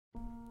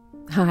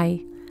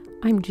Hi,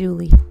 I'm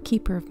Julie,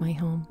 keeper of my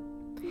home.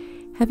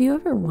 Have you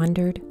ever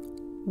wondered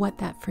what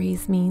that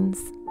phrase means?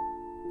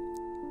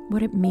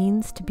 What it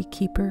means to be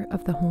keeper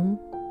of the home?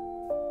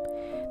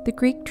 The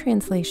Greek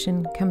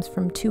translation comes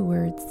from two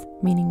words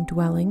meaning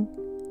dwelling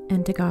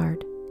and to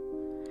guard.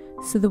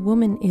 So the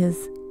woman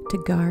is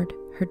to guard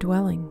her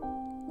dwelling.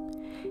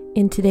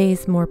 In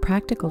today's more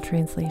practical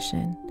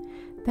translation,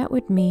 that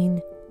would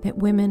mean that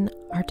women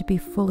are to be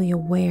fully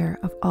aware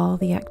of all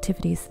the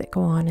activities that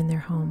go on in their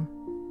home.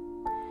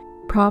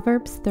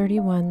 Proverbs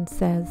 31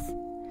 says,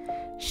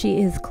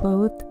 "She is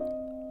clothed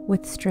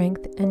with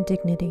strength and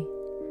dignity.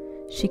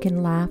 She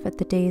can laugh at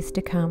the days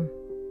to come.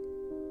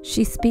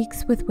 She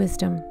speaks with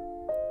wisdom,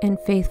 and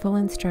faithful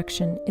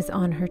instruction is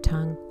on her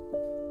tongue.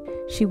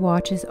 She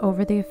watches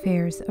over the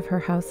affairs of her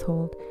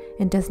household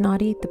and does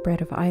not eat the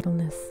bread of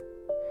idleness.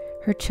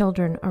 Her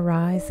children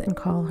arise and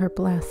call her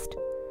blessed,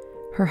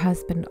 her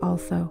husband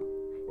also,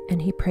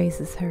 and he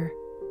praises her.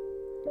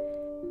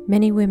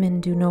 Many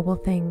women do noble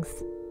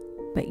things,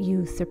 but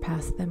you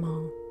surpass them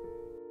all."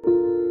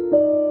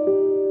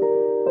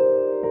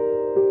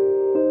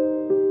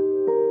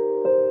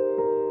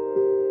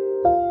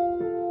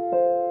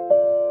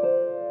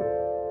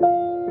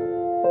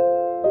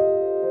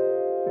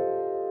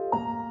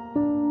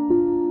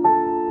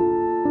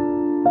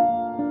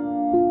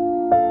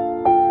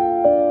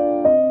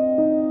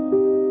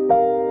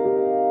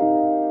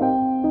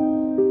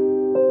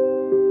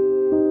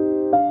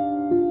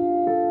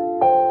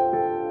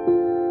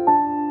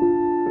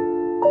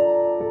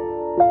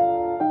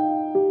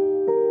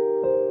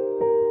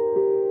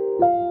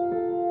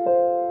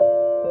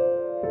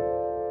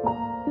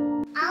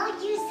 I'll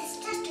use this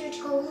duster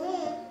to go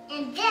home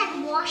and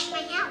then wash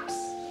my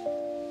house.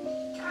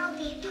 I'll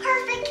be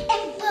perfect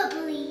and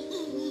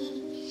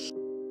bubbly.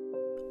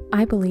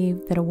 I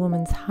believe that a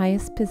woman's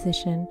highest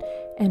position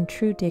and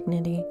true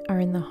dignity are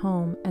in the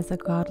home as a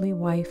godly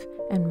wife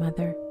and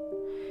mother.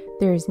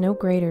 There is no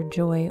greater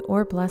joy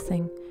or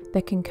blessing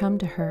that can come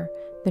to her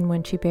than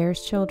when she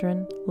bears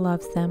children,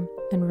 loves them,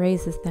 and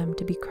raises them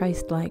to be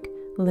Christ-like,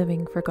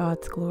 living for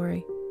God's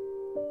glory.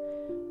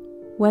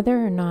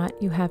 Whether or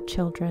not you have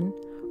children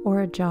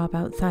or a job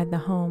outside the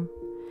home,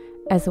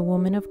 as a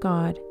woman of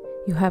God,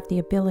 you have the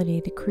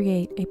ability to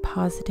create a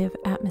positive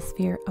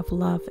atmosphere of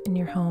love in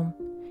your home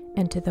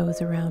and to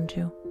those around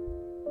you.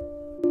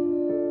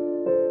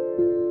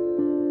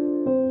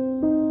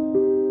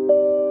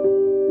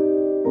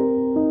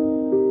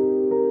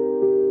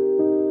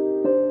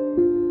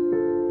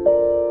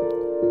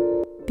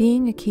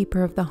 Being a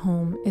keeper of the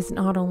home is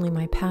not only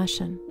my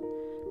passion,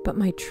 but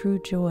my true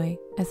joy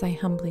as I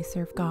humbly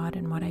serve God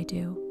in what I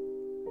do.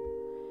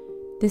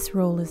 This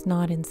role is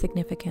not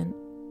insignificant.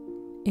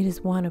 It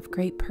is one of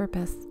great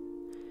purpose,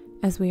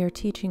 as we are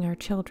teaching our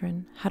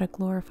children how to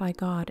glorify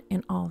God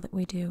in all that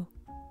we do.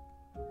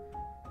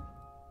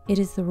 It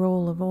is the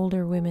role of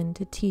older women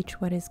to teach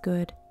what is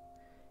good,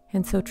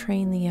 and so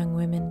train the young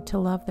women to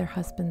love their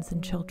husbands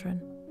and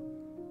children,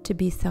 to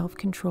be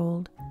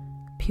self-controlled,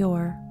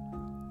 pure,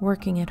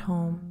 working at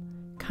home,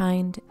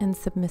 kind and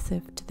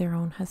submissive to their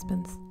own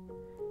husbands,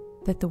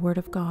 that the word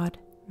of God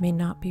may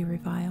not be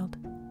reviled.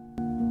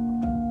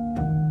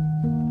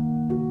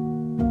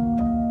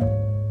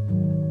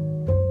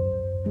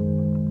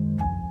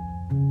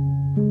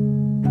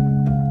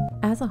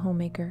 As a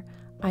homemaker,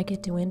 I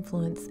get to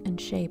influence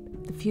and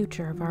shape the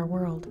future of our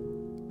world.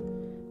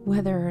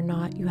 Whether or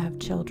not you have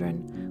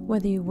children,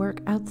 whether you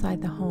work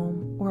outside the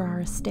home or are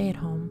a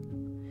stay-at-home,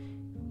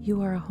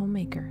 you are a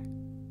homemaker.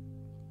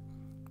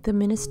 The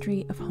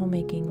ministry of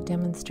homemaking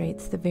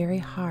demonstrates the very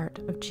heart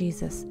of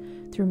Jesus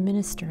through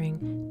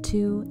ministering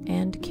to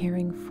and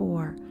caring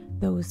for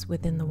those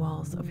within the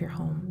walls of your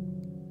home.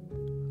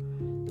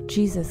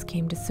 Jesus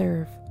came to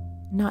serve,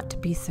 not to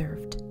be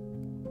served.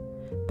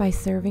 By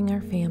serving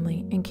our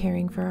family and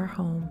caring for our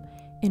home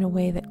in a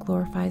way that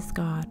glorifies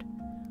God,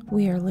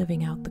 we are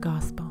living out the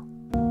gospel.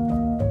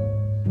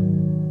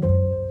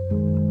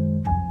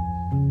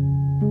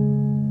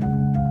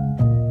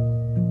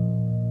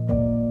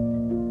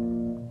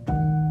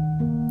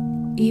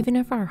 Even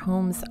if our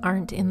homes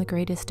aren't in the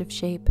greatest of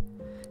shape,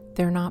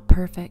 they're not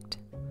perfect.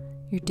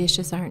 Your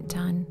dishes aren't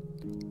done.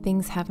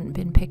 Things haven't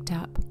been picked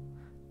up.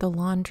 The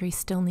laundry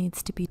still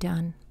needs to be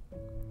done.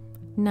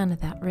 None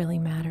of that really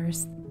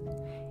matters.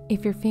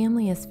 If your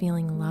family is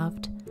feeling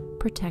loved,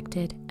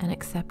 protected, and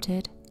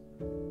accepted,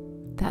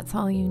 that's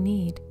all you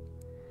need.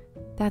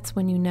 That's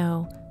when you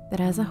know that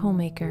as a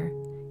homemaker,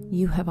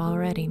 you have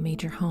already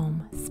made your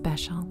home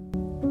special.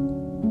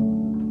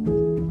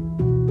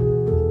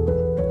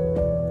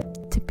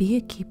 To be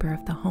a keeper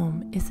of the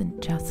home isn't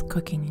just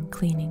cooking and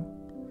cleaning.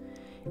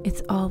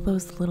 It's all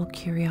those little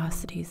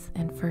curiosities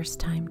and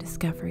first-time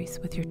discoveries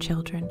with your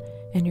children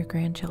and your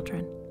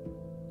grandchildren.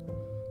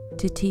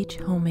 To teach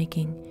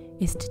homemaking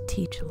is to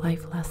teach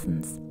life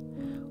lessons,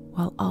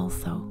 while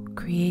also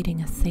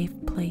creating a safe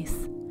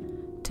place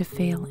to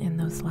fail in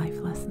those life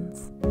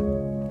lessons.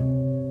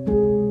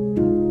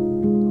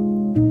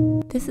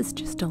 This is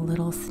just a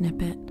little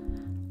snippet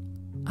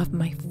of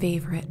my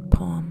favorite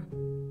poem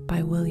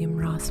by William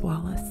Ross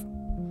Wallace.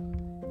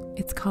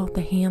 It's called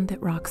 "The Hand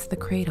That Rocks the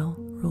Cradle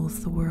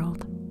Rules the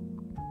World."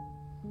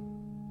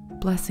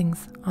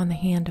 Blessings on the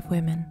hand of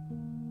women.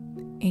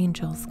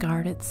 Angels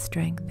guard its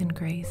strength and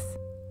grace.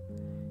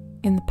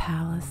 In the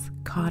palace,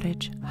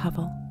 cottage,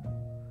 hovel,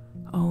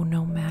 oh,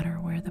 no matter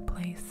where the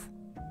place.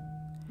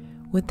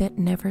 Would that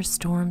never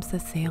storms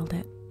assailed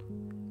it,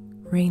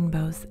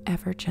 rainbows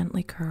ever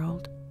gently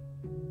curled,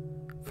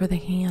 for the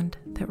hand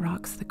that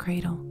rocks the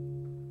cradle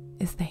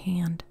is the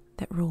hand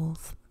that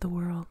rules the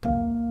world.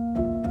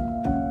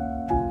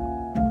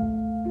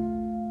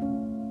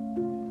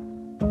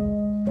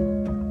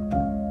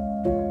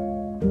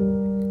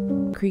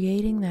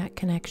 Creating that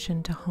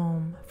connection to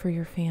home for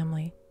your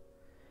family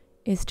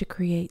is to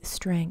create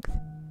strength,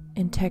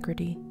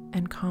 integrity,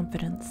 and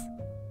confidence.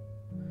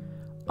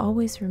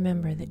 Always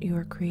remember that you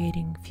are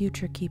creating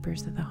future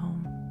keepers of the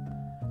home,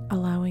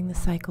 allowing the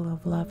cycle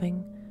of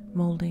loving,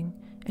 molding,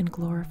 and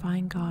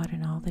glorifying God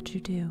in all that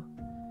you do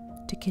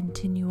to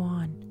continue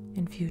on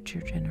in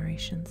future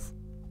generations.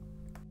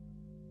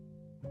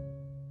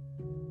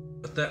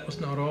 But that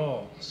was not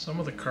all. Some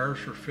of the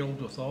cars were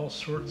filled with all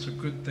sorts of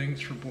good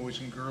things for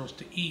boys and girls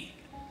to eat.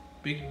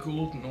 Big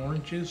golden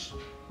oranges,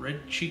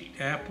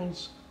 red-cheeked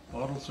apples,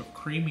 bottles of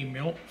creamy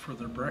milk for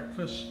their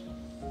breakfast,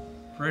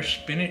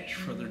 fresh spinach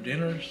for their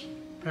dinners,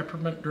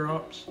 peppermint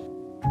drops.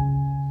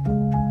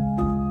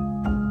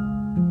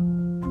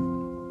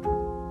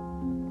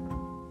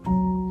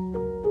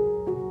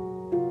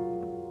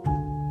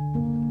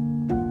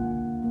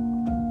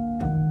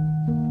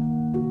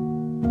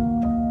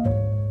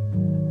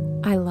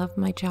 I love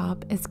my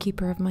job as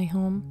keeper of my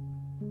home.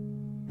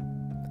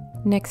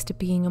 Next to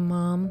being a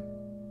mom,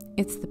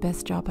 it's the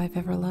best job I've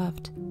ever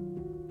loved.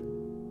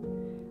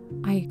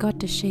 I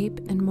got to shape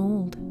and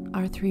mold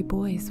our 3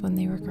 boys when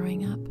they were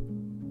growing up.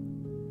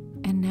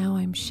 And now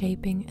I'm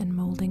shaping and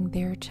molding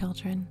their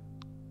children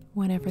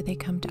whenever they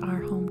come to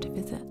our home to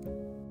visit.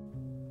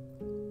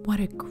 What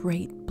a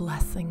great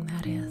blessing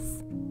that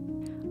is.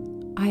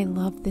 I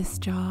love this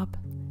job,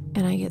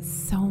 and I get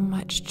so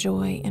much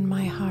joy in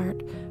my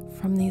heart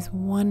from these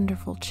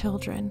wonderful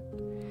children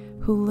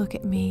who look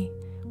at me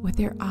with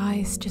their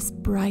eyes just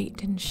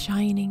bright and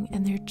shining,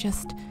 and they're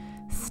just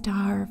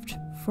starved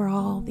for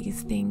all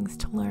these things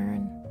to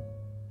learn.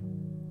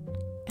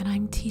 And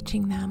I'm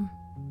teaching them,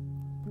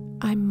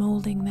 I'm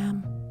molding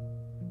them,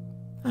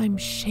 I'm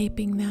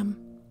shaping them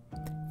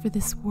for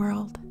this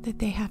world that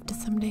they have to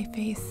someday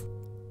face.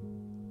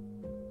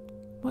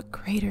 What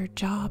greater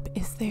job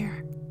is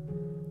there?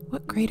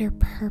 What greater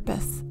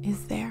purpose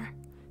is there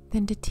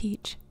than to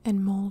teach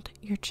and mold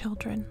your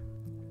children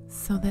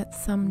so that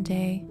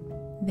someday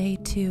they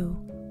too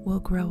will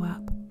grow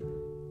up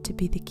to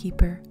be the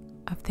keeper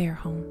of their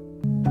home?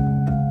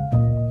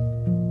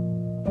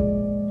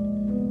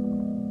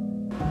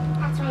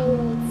 That's why you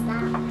need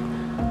stop.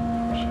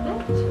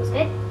 Smells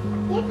good?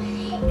 Yeah,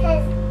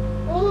 because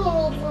we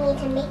need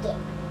to make it.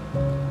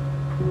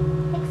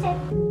 Mix it.